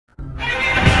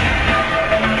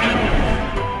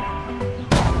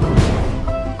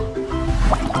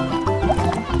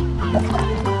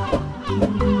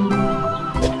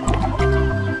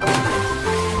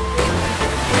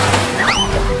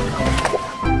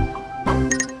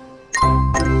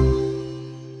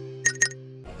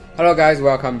Hello guys,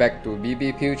 welcome back to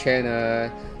BBP channel.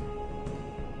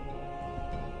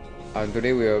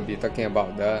 Today we will be talking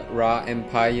about the Rah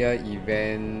Empire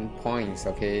event points.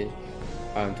 Okay,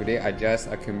 today I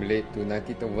just accumulate to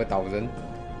 90,000,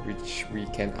 which we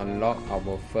can unlock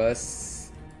our first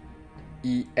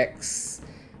EX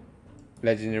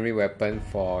legendary weapon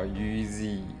for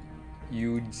Yuze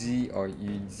or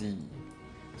Yuze.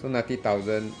 So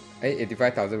 90,000,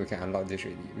 85,000 we can unlock this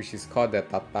already, which is called the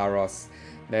Tataros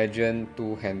Legend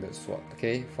Two-Handed Sword.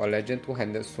 Okay, for Legend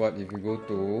Two-Handed Sword, if you go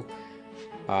to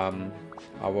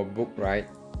our book, right,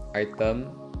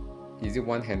 item, is it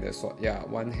one-handed sword? Yeah,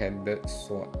 one-handed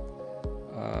sword.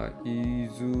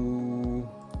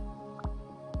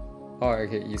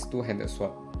 It's two-handed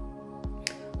sword,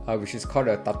 which is called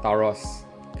the Tataros.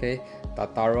 Okay,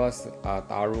 Tataros,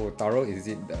 Taro is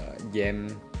it the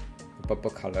yam,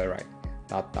 purple color, right?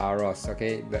 Tataros.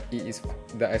 Okay, it is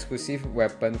the exclusive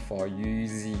weapon for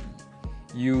Yuze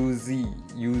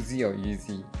or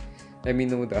Yuze. Let me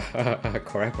know the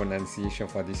correct pronunciation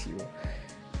for this hero.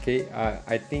 Okay,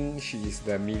 I think she is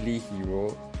the melee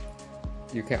hero.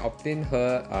 You can obtain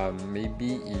her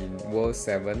maybe in World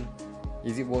 7.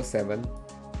 Is it World 7?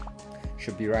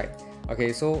 Should be right.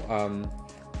 Okay, so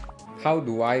how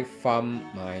do I farm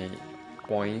my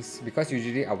points? Because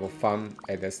usually I will farm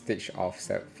at the stage of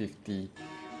 50,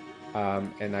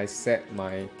 and I set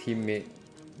my teammate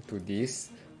to this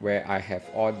where I have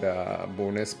all the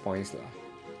bonus points lah.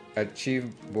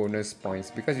 Achieve bonus points,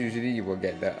 because usually you will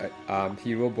get the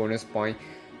hero bonus point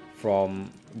from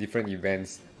different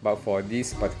events, but for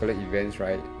these particular events,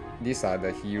 right, these are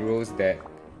the heroes that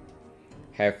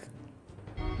have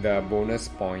the bonus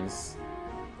points.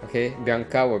 Okay,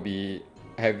 Bianca will be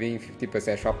having 50%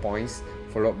 extra points,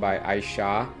 followed by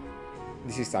Aisha.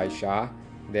 This is Aisha.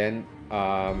 Then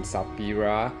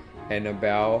Sapira,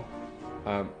 Annabelle,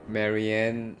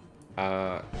 Marianne,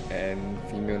 and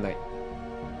Female Knight.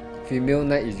 Female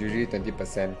Knight is usually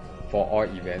 20% for all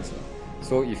events.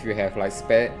 So if you have like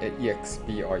spare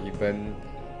EXP or even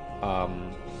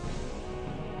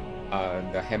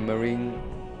the hammering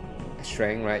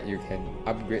strength, right, you can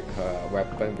upgrade her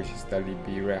weapon, which is the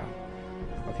Liberia.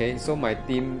 Okay, so my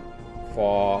team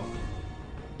for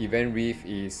event Reef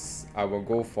is I will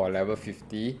go for level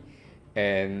 50,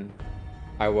 and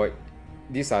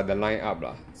these are the lineup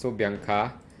lah. So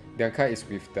Bianca is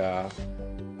with the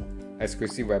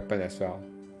exclusive weapon as well,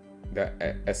 the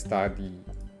Estadi.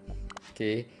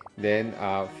 Okay, then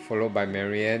followed by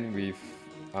Marianne with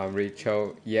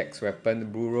Rachel EX weapon,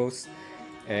 Blue Rose,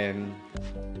 and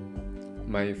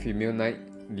my Female Knight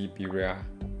Liberia.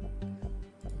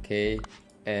 Okay,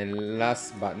 and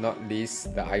last but not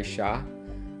least, the Aisha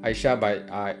by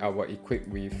I will equip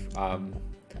with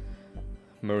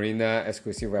Marina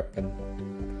exclusive weapon.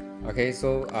 Okay,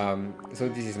 so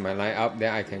this is my lineup.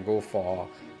 Then I can go for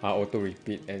auto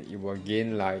repeat, and it will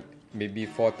gain like maybe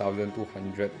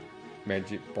 4,200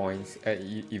 magic points,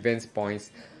 events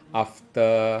points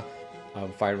after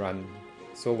 5 run.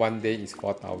 So one day is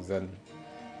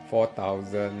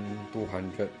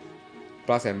 4,200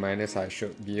 plus and minus. I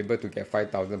should be able to get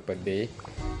 5,000 per day.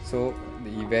 So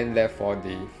the event left 4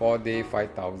 day,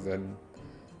 5,000.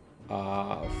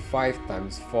 5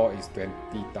 times 4 is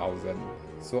 20,000.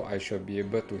 So I should be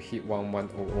able to hit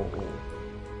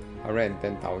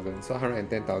 110,000. So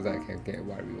 110,000 I can get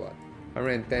what reward?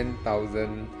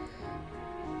 110,000.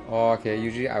 Okay,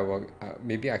 usually I will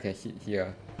maybe I can hit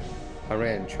here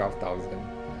 112,000.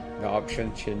 The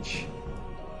option change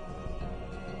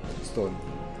stone.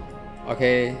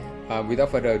 Okay, without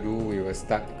further ado, we will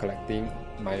start collecting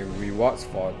my rewards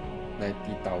for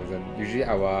 90,000. Usually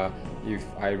if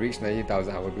I reach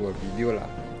 90,000, I will do a video lah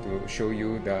to show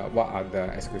you what are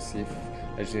the exclusive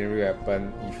legendary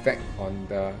weapon effect on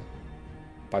the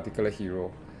particular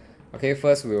hero. Okay,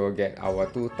 first we will get our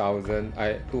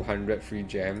 200 free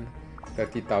gem,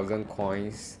 30,000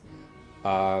 coins,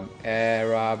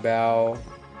 Arabelle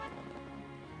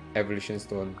evolution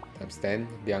stone times 10,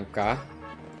 Bianca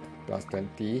plus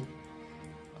 20.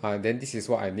 Then this is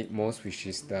what I need most, which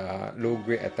is the low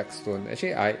grade attack stone.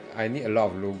 Actually, I need a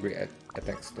lot of low grade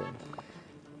attack stone,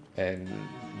 and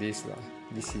this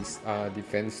is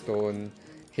defense stone,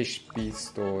 HP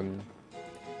stone,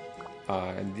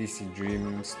 and this is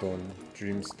dream stone.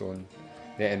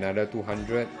 Then another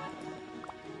 200.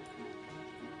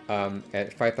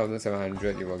 At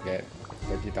 5,700 you will get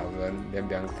 30,000. Then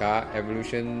Bianca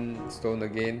evolution stone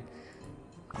again.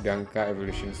 Bianca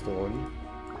evolution stone.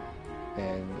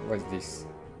 And what's this?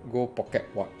 Go pocket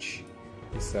watch.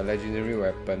 It's a legendary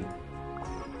weapon.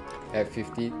 At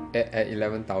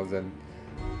 11,000.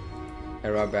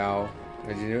 Arabelle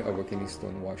legendary awakening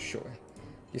stone was show.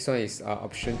 This one is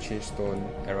option change stone,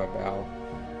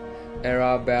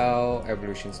 Arabelle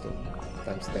evolution stone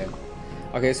times 10.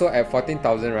 Okay, so at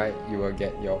 14,000, right, you will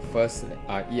get your first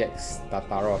EX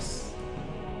Tataros.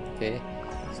 Okay,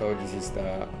 so this is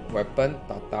the weapon,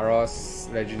 Tataros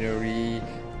legendary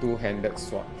two-handed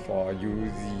sword for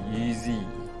Yuze.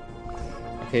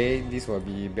 Okay, this will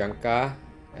be Bianca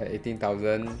at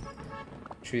 18,000,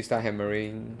 3-star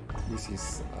hammering. This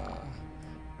is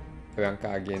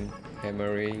Bianca again,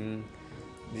 hammering.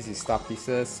 This is star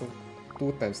pieces, so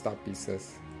 2 times star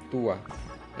pieces. 2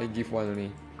 I give 1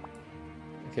 only.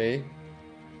 Okay,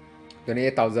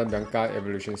 28,000 Bianca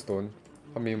evolution stone.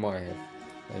 How many more I have?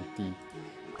 90.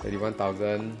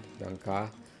 31,000 Bianca.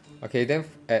 Okay, then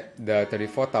at the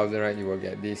 34,000, right, you will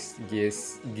get this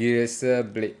Gears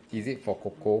blade. Is it for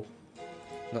Coco?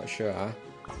 Not sure.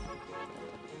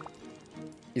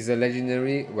 It's a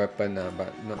legendary weapon,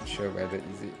 but not sure whether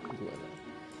is it good or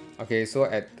not. Okay, so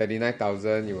at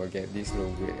 39,000, you will get this low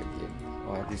grade again.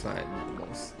 This one I need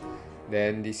most.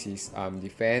 Then this is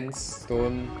defense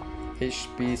stone,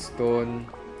 HP stone,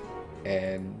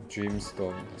 and dream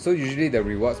stone. So usually the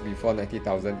rewards before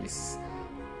 90,000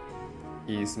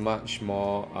 is much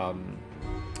more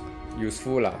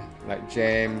useful lah, like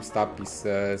gems, star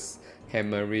pieces,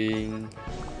 hammering,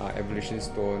 evolution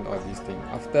stone, all these things.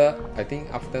 I think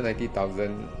after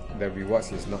 90,000, the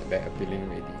rewards is not that appealing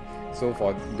already. So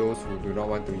for those who do not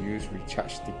want to use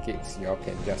recharge tickets, you all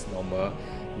can just normal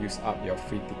use up your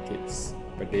free tickets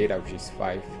per day, which is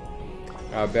 5.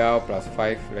 Bell plus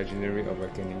 5 legendary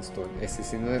awakening stone. At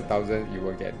 69,000, you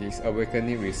will get this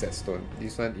awakening reset stone.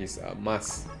 This one is a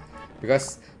must,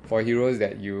 because for heroes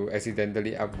that you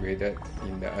accidentally upgraded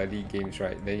in the early games,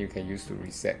 right, then you can use to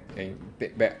reset and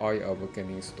take back all your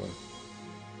awakening stone.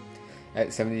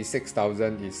 At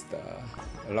 76,000 is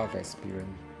a lot of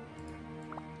experience.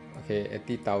 Okay,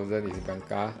 80,000 is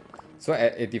Bianca. So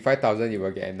at 85,000, you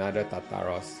will get another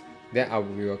Tataros. Then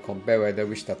we will compare whether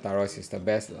which Tataros is the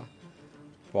best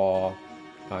for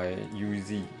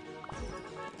Yuze.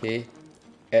 Okay,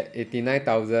 at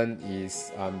 89,000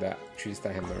 is the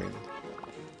 3-star hammering.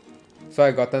 So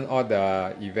I gotten all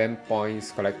the event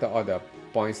points, collected all the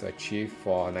points achieved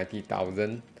for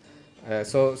 90,000.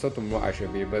 So tomorrow I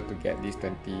should be able to get these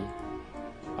 20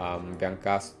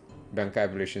 Bianca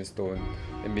evolution stone,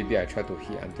 and maybe I try to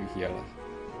hit until here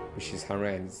which is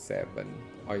 107,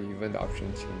 or even the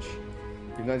option change.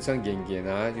 If not, this one gain,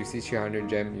 you see 300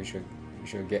 gem, you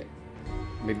should get,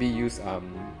 maybe use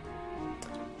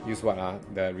what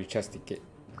the recharge ticket.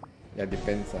 Yeah,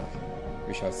 depends.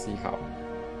 We shall see how.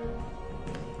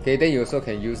 Okay, then you also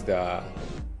can use the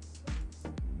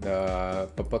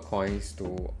purple coins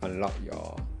to unlock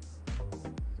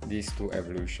these 2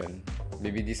 evolution.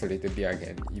 Maybe this a little bit I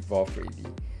can evolve already.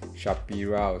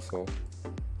 Shapira also.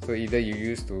 So either you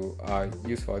use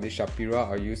for this Shapira,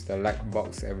 or use the light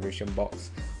box, evolution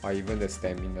box, or even the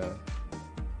stamina.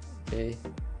 Okay.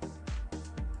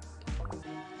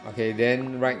 Okay,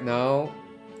 then right now,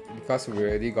 because we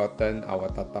already gotten our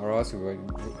Tataros, we will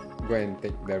go and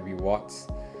take the rewards.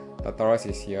 Tataros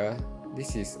is here.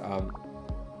 This is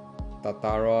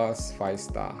Tataros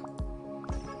 5-star.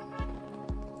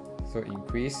 So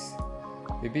increase.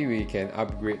 Maybe we can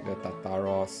upgrade the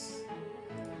Tataros.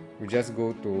 We just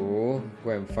go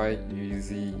and find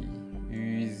Yuze.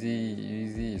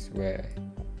 Yuze is where?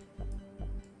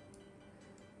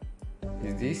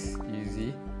 Is this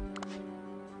Yuze?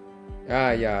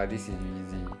 Yeah, this is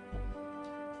Yuze.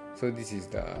 So this is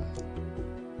the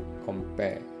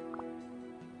compare.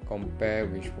 Compare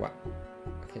with what?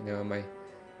 Okay, never mind.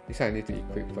 This one I need to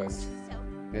equip first.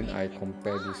 Then I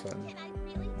compare this one.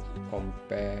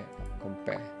 Compare.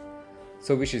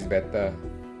 So which is better?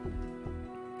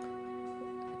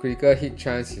 Critical hit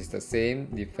chance is the same,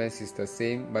 defense is the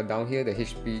same, but down here the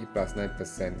HP plus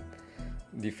 9%,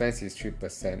 defense is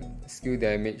 3%, skill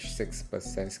damage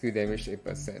 6%, skill damage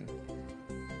 8%.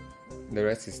 The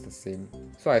rest is the same.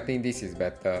 So I think this is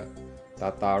better.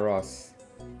 Tataros.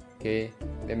 Okay,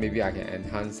 then maybe I can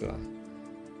enhance lah.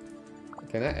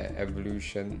 Can I add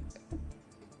evolution?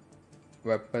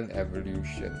 Weapon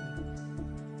evolution.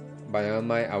 But never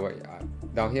mind,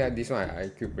 down here this one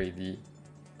I equip ready.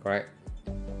 Correct?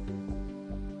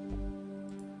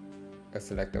 A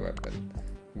selected weapon.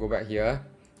 Go back here.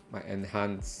 My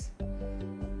enhance.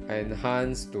 I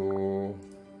enhance to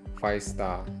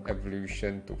 5-star.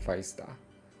 Evolution to 5-star.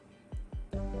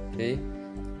 Okay,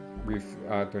 with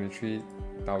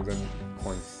 23,000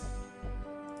 coins.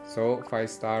 So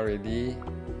 5-star ready.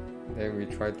 Then we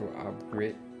try to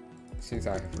upgrade. Since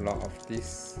I have a lot of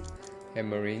this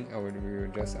hammering, we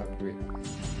will just upgrade.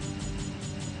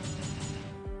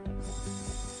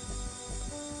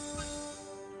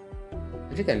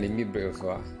 Actually can limit break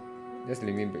also. Just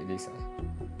limit break this.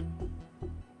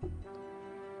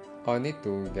 I need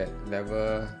to get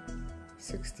level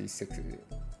 66.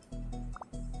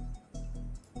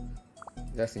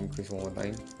 Just increase one more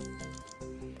time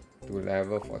to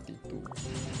level 42.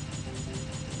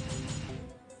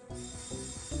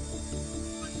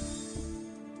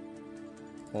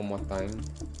 One more time.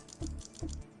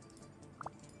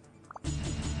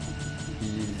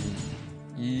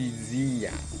 Easy.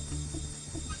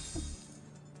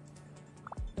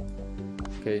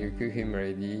 Okay, you kill him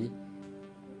already.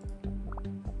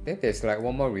 Then there's like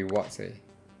one more reward,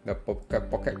 the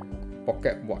pocket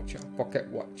watch.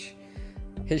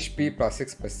 HP plus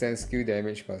 6%, skill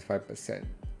damage plus 5%,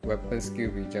 weapon skill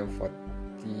regen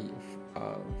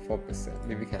 4%.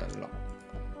 Maybe can unlock.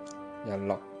 Yeah,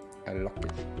 unlock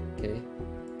it.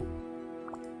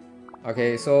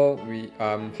 Okay, so we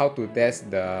how to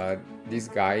test this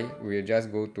guy? We'll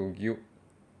just go to guild.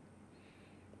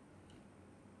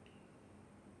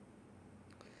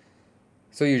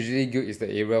 So usually guild is the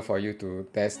area for you to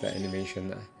test the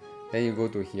animation. Then you go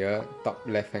to here, top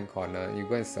left hand corner, you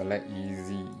go and select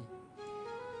easy.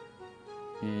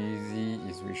 Easy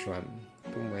is which one?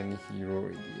 Too many hero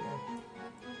already.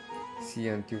 See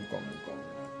until gong.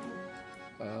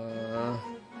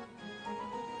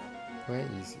 Where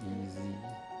is easy?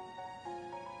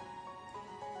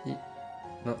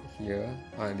 Not here.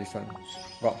 This one.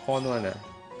 Got horn one.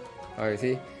 Oh, you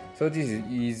see? So this is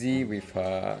easy with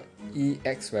her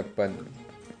EX weapon.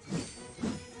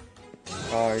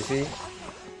 Oh, you see?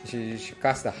 She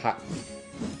casts the heart.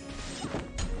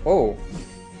 Oh!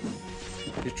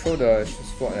 You throw the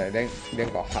sword, then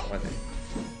got heart one.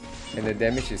 And the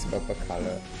damage is purple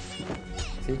color.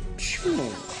 See?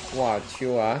 Wow,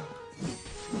 chill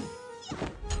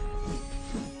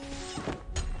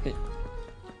Hey.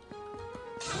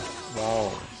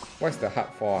 Wow. What's the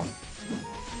heart for?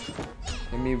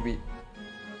 Let me read.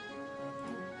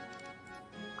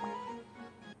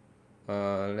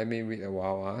 Let me read a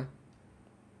while.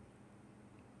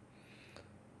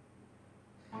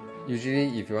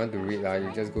 Usually if you want to read,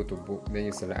 you just go to book, then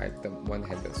you select item,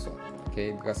 one-handed sword.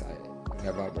 Okay, because I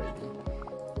have already.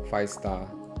 5-star.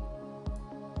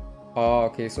 Oh,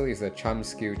 okay, so it's a charm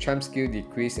skill. Charm skill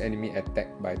decrease enemy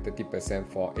attack by 30%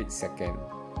 for 8 seconds.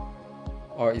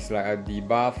 Or it's like a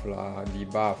debuff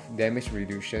debuff. Damage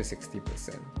reduction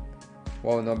 60%.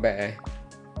 Wow, not bad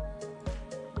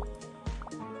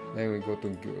Then we go to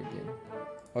guild again.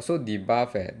 Also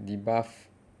debuff debuff.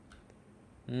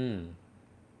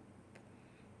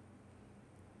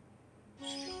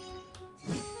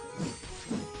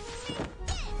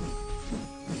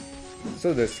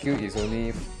 So the skill is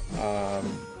only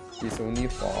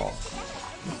for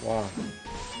wow.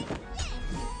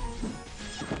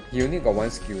 He only got one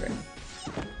skill,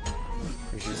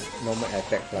 which is normal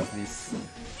attack plus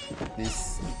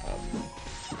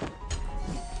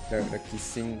the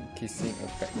kissing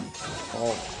effect.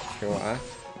 Oh, sure.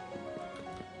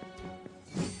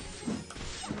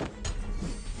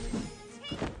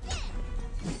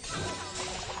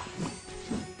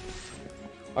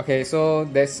 Okay, so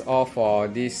that's all for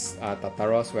this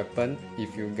Tataros weapon.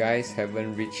 If you guys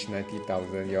haven't reached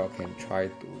 90,000, y'all can try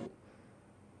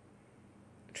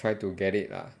to get it.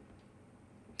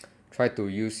 Try to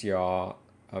use your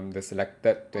the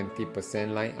selected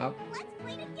 20% line up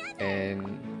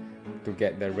and to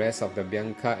get the rest of the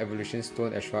Bianca evolution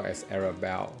stone as well as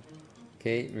Arabelle.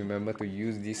 Okay, remember to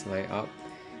use this line up.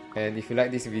 And if you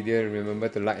like this video, remember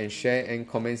to like and share and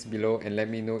comments below and let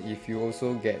me know if you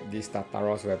also get this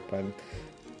Tataros weapon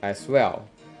as well.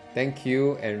 Thank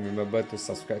you and remember to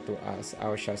subscribe to us.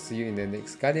 I shall see you in the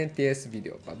next Guardian Tears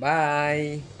video. Bye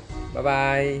bye. Bye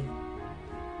bye.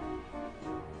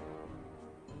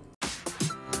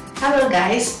 Hello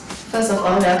guys. First of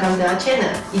all, welcome to our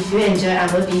channel. If you enjoy our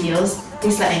videos,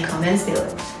 please like and comment below.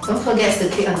 Don't forget to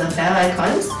click on the bell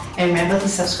icons and remember to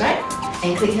subscribe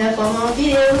and click here for more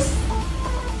videos.